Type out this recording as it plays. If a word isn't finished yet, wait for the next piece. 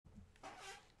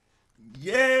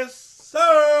Yes, sir.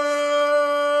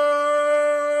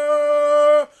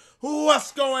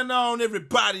 What's going on,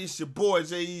 everybody? It's your boy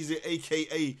Jay Easy,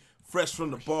 aka Fresh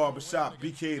from the Barbershop,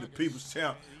 BK the People's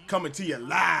Champ, coming to you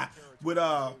live with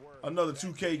another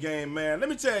 2K game, man. Let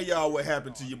me tell y'all what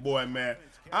happened to your boy, man.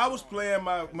 I was playing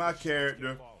my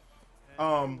character.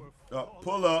 Pull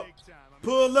up,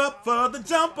 pull up for the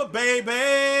jumper,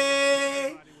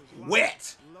 baby.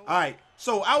 Wet. All right.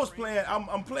 So I was playing.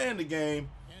 I'm playing the game.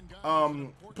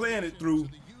 Playing it through.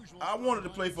 I wanted to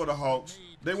play for the Hawks.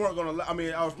 They weren't gonna. I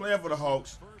mean, I was playing for the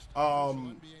Hawks.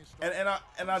 And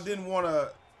I didn't want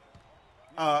to.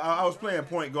 I was playing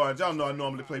point guard. Y'all know I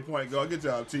normally play point guard. Good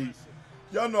job, T.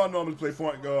 Y'all know I normally play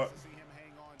point guard.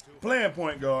 Playing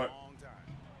point guard.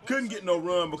 Couldn't get no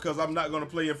run because I'm not going to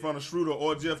play in front of Schroeder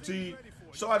or Jeff Teague.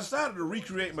 So I decided to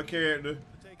recreate my character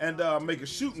and make a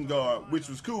shooting guard, which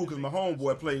was cool because my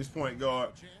homeboy plays point guard.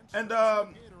 And,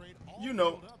 you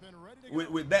know,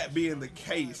 with that being the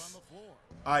case,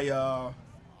 you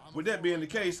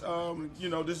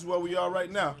know, this is where we are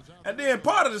right now. And then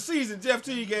part of the season, Jeff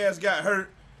Teague ass got hurt.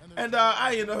 And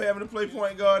I ended up having to play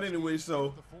point guard anyway.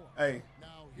 So, hey,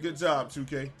 good job,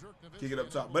 2K. Kick it up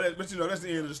top. But you know, that's the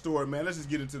end of the story, man. Let's just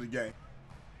get into the game.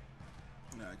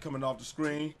 All right, coming off the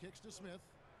screen.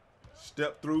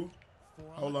 Step through.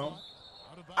 Hold on.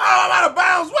 Oh, I'm out of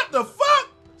bounds. What the fuck?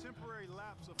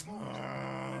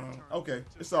 Okay,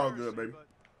 it's all good, baby.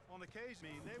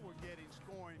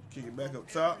 Kick it back up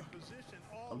top.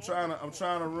 I'm trying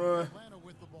to run.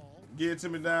 Get it to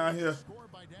me down here.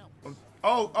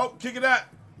 Oh, kick it out.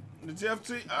 The Jeff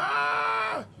T.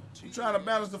 You trying to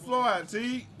balance the floor out,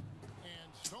 T.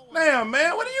 Damn,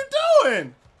 man, what are you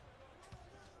doing?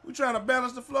 We trying to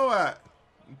balance the flow out.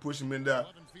 Push him in there.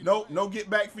 Nope, no get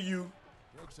back for you.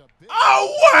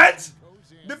 Oh, what?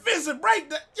 Defensive break.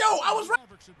 Yo, I was right.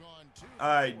 All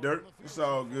right, Dirk. It's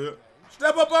all good.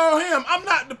 Step up on him. I'm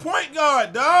not the point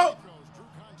guard, dog.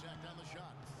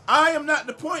 I am not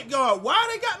the point guard. Why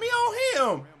they got me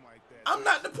on him? I'm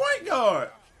not the point guard.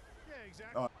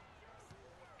 All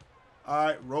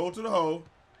right, roll to the hole.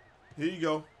 Here you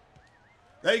go.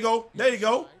 There you go. There you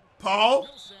go. Paul.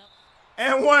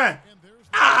 And one.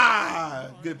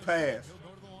 Good pass.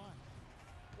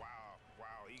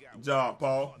 Good job,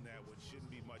 Paul.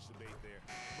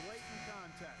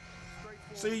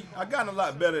 See, I gotten a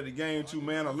lot better at the game too,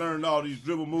 man. I learned all these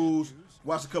dribble moves.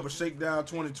 Watched a couple Shakedown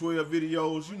 2012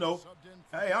 videos, you know.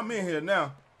 Hey, I'm in here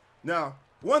now. Now,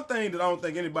 one thing that I don't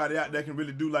think anybody out there can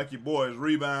really do like your boy is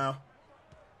rebound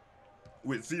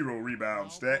with 0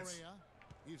 rebound stats.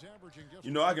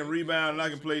 You know, I can rebound and I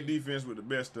can play defense with the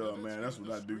best of them, man. That's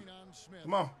what I do.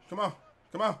 Come on, come on,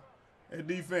 come on. That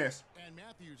defense.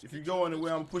 If you go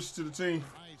anywhere, I'm pushing to the team.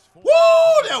 Woo!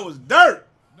 That was dirt.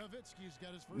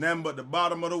 Nothing but the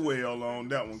bottom of the well on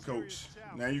that one, coach.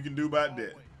 Now you can do about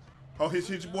that. Oh, hit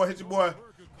your boy, hit your boy.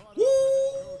 Woo!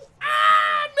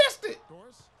 Missed it.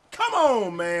 Come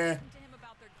on, man.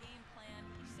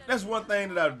 That's one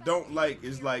thing that I don't like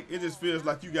is like, it just feels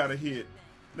like you got to hit.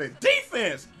 The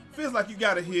defense feels like you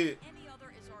got to hit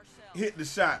the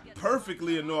shot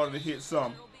perfectly in order to hit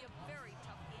something.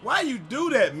 Why you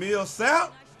do that,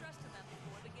 Millsap?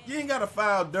 You ain't got to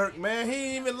foul Dirk, man. He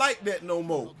ain't even like that no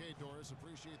more.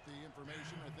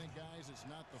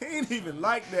 He ain't even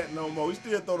like that no more. He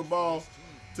still throw the ball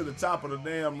to the top of the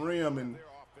damn rim and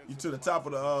to the top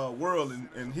of the world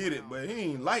and hit it, but he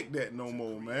ain't like that no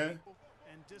more, man.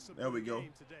 There we go.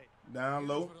 Down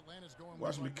low.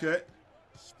 Watch me cut.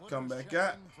 Come back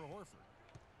out.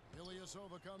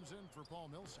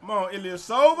 Come on,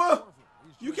 Ilyasova.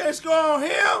 You can't score on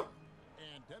him.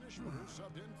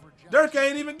 Dirk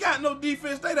ain't even got no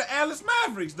defense. They the Alice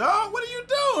Mavericks, dog. What are you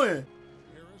doing?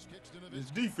 This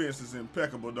defense is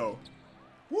impeccable, though.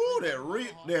 Woo, that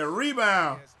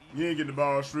rebound. You ain't getting the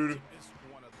ball, Schroeder.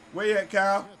 Where you at,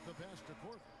 Kyle?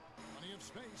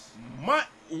 What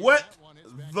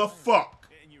the fuck?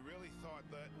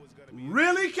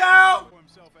 Really, Kyle?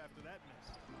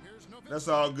 That's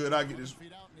all good. I get this.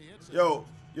 Yo,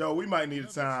 we might need a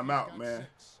timeout, man.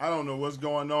 I don't know what's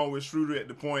going on with Schroeder at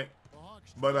the point,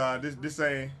 but this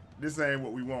ain't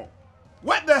what we want.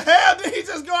 What the hell? Did he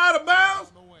just go out of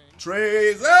bounds?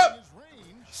 Trays up.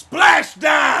 Splash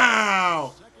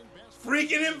down.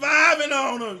 Freaking and vibing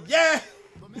on him. Yeah.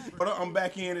 I'm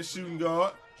back in as shooting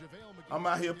guard. I'm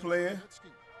out here playing.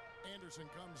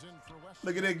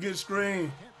 Look at that good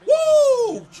screen.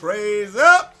 Woo! Trays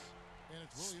up.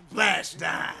 Splash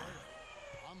down.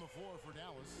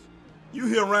 You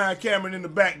hear Ryan Cameron in the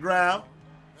background.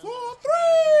 4-3.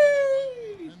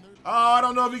 Oh, I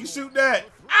don't know if he can shoot that.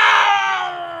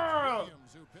 Ah!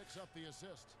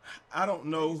 I don't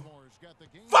know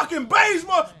Fucking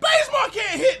Bazemore. Bazemore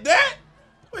can't hit that.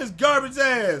 Where's garbage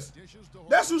ass?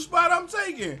 That's whose spot I'm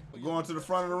taking. We're going to the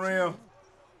front of the rim.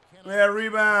 We had a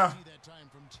rebound.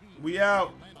 We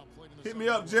out. Hit me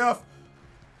up, Jeff.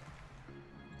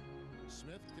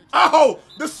 Oh,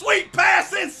 the sweet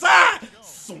pass inside.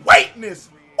 Sweetness.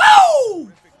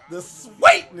 Woo! The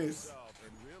sweetness.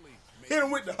 Hit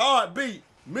him with the hard beat.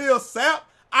 Millsap,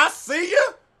 I see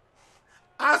you.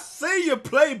 I see you,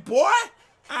 playboy.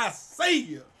 I see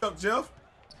you. What's up, Jeff?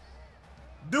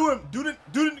 Do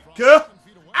the, girl.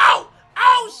 Ow!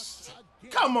 Ow!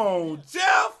 Come on,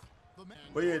 Jeff.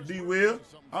 But yeah, D-Will.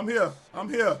 I'm here.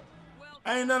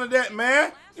 Ain't none of that,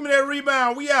 man. Give me that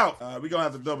rebound. We out. We're going to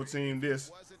have to double team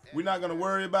this. We're not going to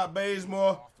worry about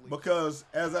Bazemore because,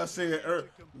 as I said,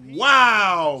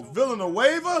 wow,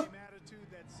 Villanueva?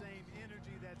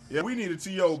 Yeah, we need a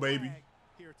TO, baby.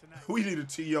 We need a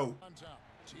TO.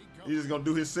 He's just going to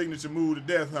do his signature move to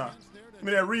death, huh? Give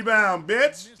me that rebound,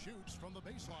 bitch.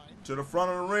 To the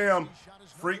front of the rim.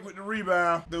 Freak with the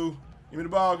rebound. Dude, give me the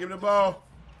ball. Give me the ball.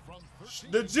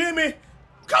 The Jimmy.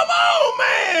 Come on,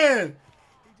 man.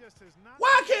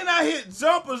 Why can't I hit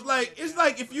jumpers? Like, it's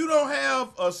like if you don't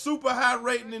have a super high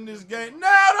rating in this game.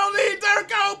 No, don't leave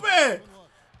Dirk open.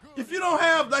 If you don't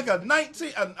have like a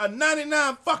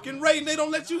 99 fucking rating, they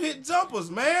don't let you hit jumpers,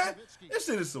 man. This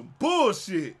shit is some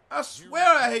bullshit. I swear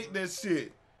I hate that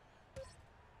shit.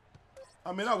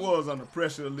 I mean, I was under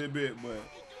pressure a little bit, but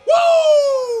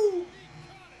woo!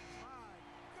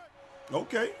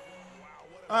 Okay.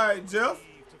 All right, Jeff.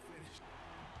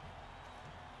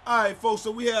 All right, folks.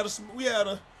 So we had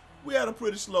a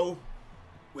pretty slow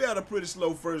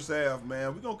first half,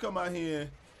 man. We're gonna come out here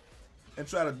and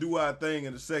try to do our thing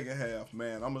in the second half,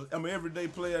 man. I'm an everyday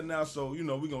player now, so you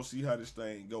know we're gonna see how this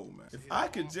thing go, man. If I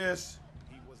could just,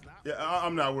 yeah,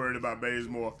 I'm not worried about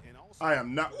Bazemore. I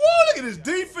am not. Whoa! Look at this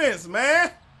defense,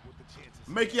 man.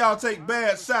 Make y'all take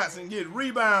bad shots and get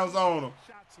rebounds on them.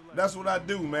 That's what I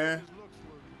do, man.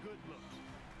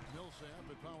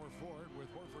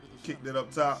 Kick that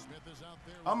up top.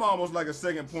 I'm almost like a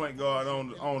second point guard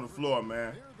on the floor,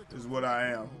 man. This is what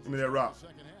I am. Give me that rock.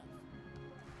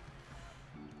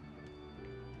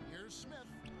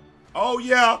 Oh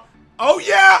yeah. Oh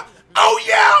yeah. Oh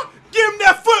yeah. Give him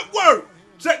that footwork.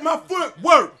 Check my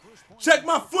footwork. Check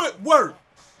my footwork.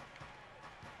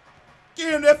 Give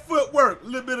him that footwork. A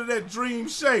little bit of that dream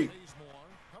shape.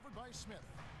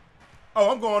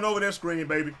 Oh, I'm going over that screen,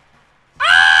 baby.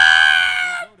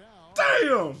 Ah!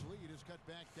 Damn.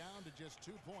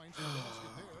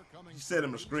 He set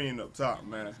him a screen up top,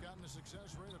 man.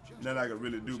 Nothing I can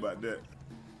really do about that.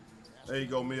 There you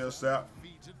go, Millsap.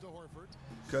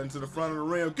 Cutting to the front of the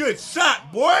rim. Good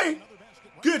shot, boy.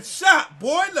 Good shot,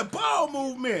 boy. The ball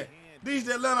movement. These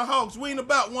Atlanta Hawks, we ain't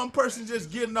about one person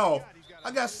just getting off.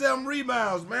 I got 7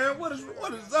 rebounds, man. What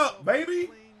is up,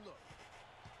 baby?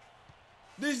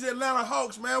 These Atlanta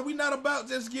Hawks, man. We not about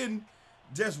just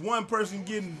one person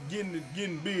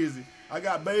getting busy. I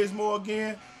got Bazemore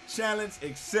again. Challenge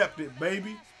accepted,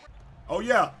 baby. Oh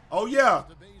yeah. Oh yeah.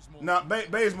 Now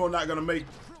Bazemore not gonna make.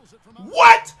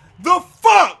 What the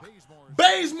fuck?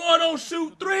 Bazemore don't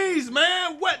shoot threes,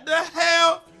 man. What the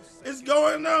hell is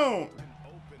going on?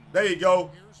 There you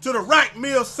go. To the right,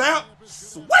 Millsap.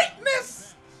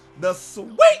 Sweetness. The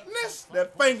sweetness.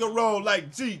 That finger roll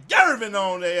like G. Garvin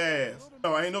on their ass.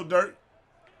 Oh, ain't no dirt.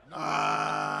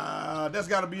 That's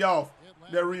got to be off.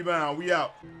 That rebound. We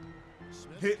out.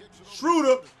 Hit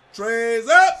Schroeder. Trays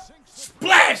up.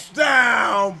 Splash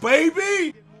down,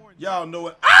 baby. Y'all know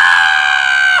it.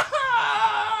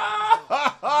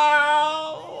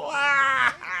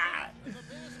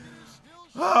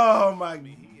 Oh my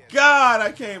God,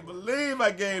 I can't believe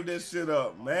I gave this shit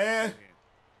up, man.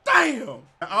 Damn.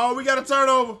 Oh, we got a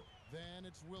turnover.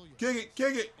 Kick it,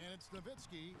 kick it.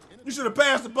 You should have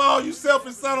passed the ball, you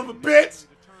selfish son of a bitch.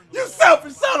 You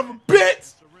selfish son of a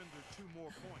bitch.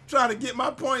 Trying to get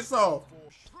my points off.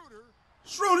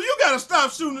 Schroeder, you gotta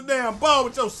stop shooting the damn ball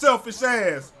with your selfish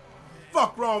ass.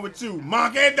 Fuck wrong with you,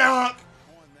 monkey dunk.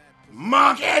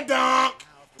 Monkey dunk.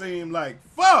 Seem like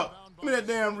fuck. Give me that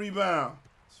damn rebound.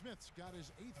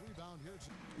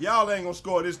 Y'all ain't gonna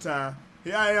score this time.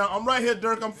 Here I am. I'm right here,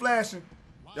 Dirk. I'm flashing.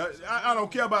 I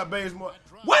don't care about Bazemore.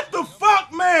 What the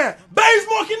fuck, man?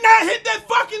 Bazemore cannot hit that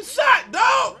fucking shot,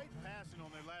 dog.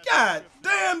 God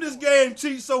damn, this game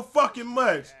cheats so fucking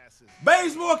much.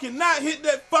 Bazemore cannot hit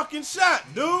that fucking shot,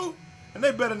 dude. And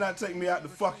they better not take me out the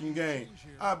fucking game.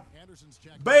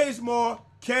 Bazemore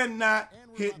cannot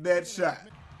hit that shot.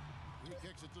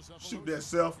 Shoot that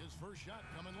self.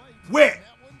 Wet,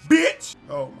 bitch.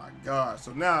 Oh my God.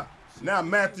 So now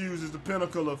Matthews is the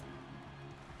pinnacle of.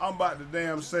 I'm about to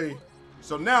damn say.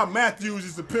 So now Matthews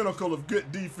is the pinnacle of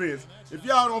good defense. If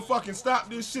y'all don't fucking stop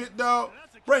this shit, dog,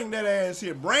 bring that ass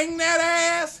here. Bring that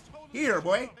ass here,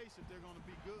 boy.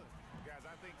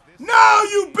 No,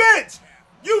 you bitch!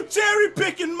 You cherry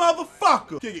picking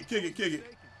motherfucker! Kick it, kick it, kick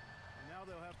it.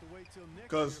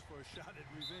 Cause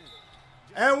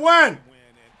and one.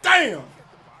 Damn!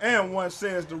 And one,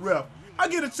 says the ref. I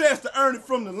get a chance to earn it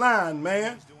from the line,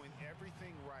 man.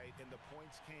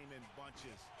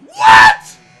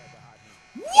 What?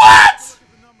 What?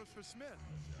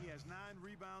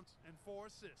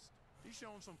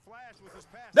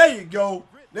 There you go.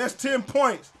 That's 10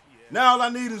 points. Now all I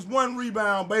need is 1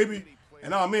 rebound, baby.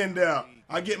 And I'm in there.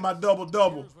 I get my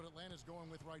double-double.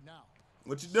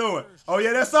 What you doing? Oh,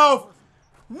 yeah, that's off.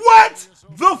 What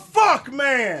the fuck,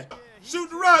 man? Shoot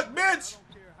the rock, bitch.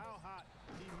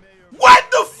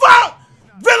 What the fuck?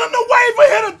 Villanueva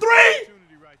hit a 3?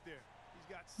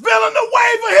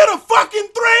 Villanueva hit a fucking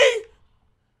 3?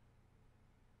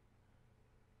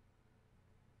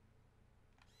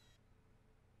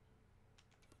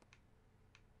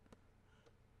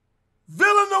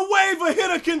 Villanueva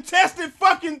hit a contested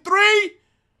fucking 3?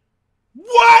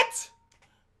 What?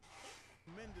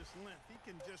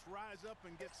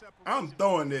 I'm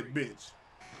throwing that bitch.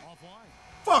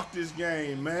 Fuck this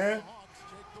game, man.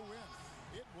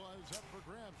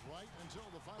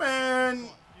 Man. You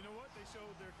know what? They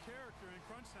showed their character in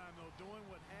crunch time, though, doing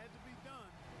what had to be done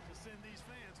to send these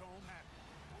fans home happy.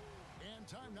 And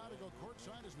time now to go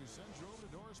courtside as we send you over to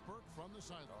Doris Burke from the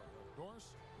sideline. Doris?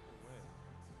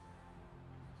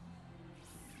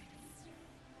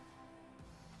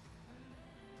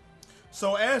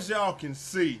 So as y'all can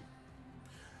see,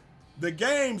 the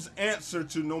game's answer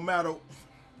to no matter...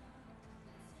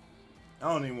 I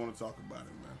don't even want to talk about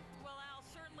it, man. Well, Al,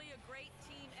 certainly a great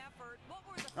team effort. What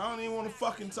were the I don't even want to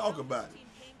fucking talk about it. team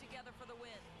came together for the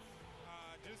win?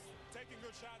 Just taking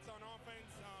good shots on offense,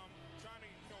 trying to,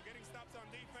 getting stops on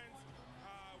defense.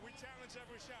 We challenged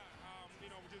every shot. We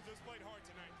just played hard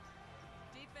tonight.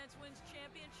 Defense wins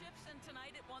championships, and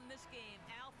tonight it won this game.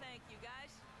 Al, thank you,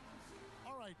 guys.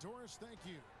 All right, Doris, thank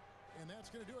you. And that's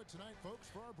going to do it tonight, folks,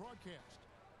 for our broadcast.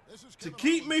 This is To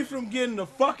keep me from getting a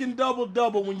fucking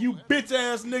double-double when you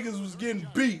bitch-ass niggas was getting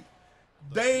beat,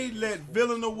 they let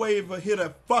Villanueva hit a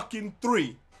fucking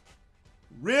 3.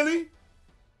 Really?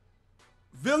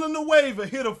 Villanueva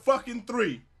hit a fucking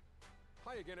 3.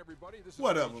 Hi again, everybody. This is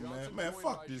Whatever, Garry man. Johnson, Man, joined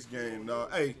fuck by this Shaquille game, O'Neal,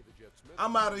 dog. Hey, Kenny the Jet Smith,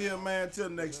 I'm out of here, man. Till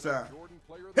next time. Jordan,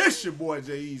 player of the It's your boy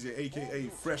Jay Easy, a.k.a.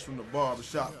 Fresh from the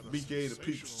Barbershop, BKA the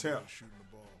People's Champ.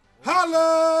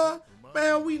 Holla!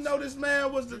 Man, we know this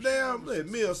man was the damn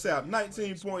Millsap.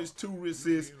 19 points, 2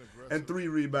 assists, and 3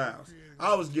 rebounds.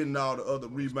 I was getting all the other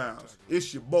rebounds.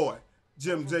 It's your boy,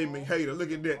 Jim J. McHater.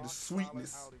 Look at that, the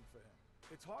sweetness.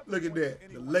 Look at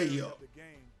that, the layup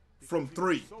from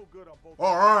 3.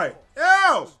 All right.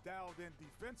 Else!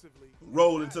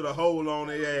 Roll into the hole on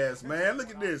their ass, man. Look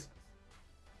at this.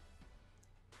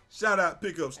 Shout out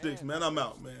Pickup Sticks, man. I'm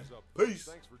out, man. Peace.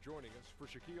 Thanks for joining us. For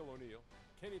Shaquille O'Neal,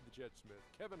 Kenny the Jet Smith,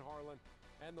 Kevin Harlan,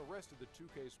 and the rest of the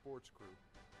 2K Sports crew,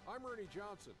 I'm Ernie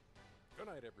Johnson. Good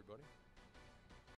night, everybody.